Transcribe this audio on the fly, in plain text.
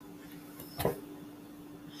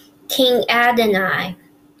King Adonai.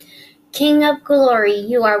 King of glory,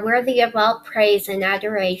 you are worthy of all praise and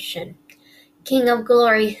adoration. King of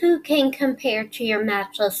glory, who can compare to your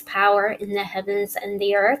matchless power in the heavens and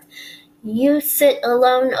the earth? You sit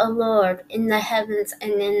alone, O Lord, in the heavens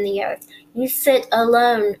and in the earth. You sit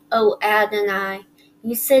alone, O Adonai.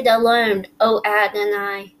 You sit alone, O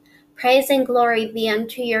Adonai. Praise and glory be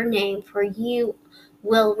unto your name, for you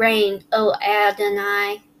will reign, O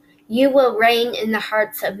Adonai. You will reign in the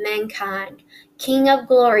hearts of mankind. King of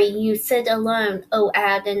glory, you sit alone, O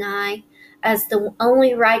Adonai, as the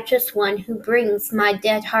only righteous one who brings my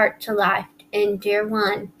dead heart to life. And dear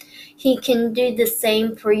one, he can do the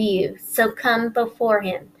same for you. So come before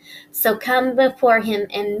him. So come before him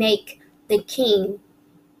and make the King,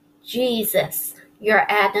 Jesus, your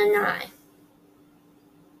Adonai.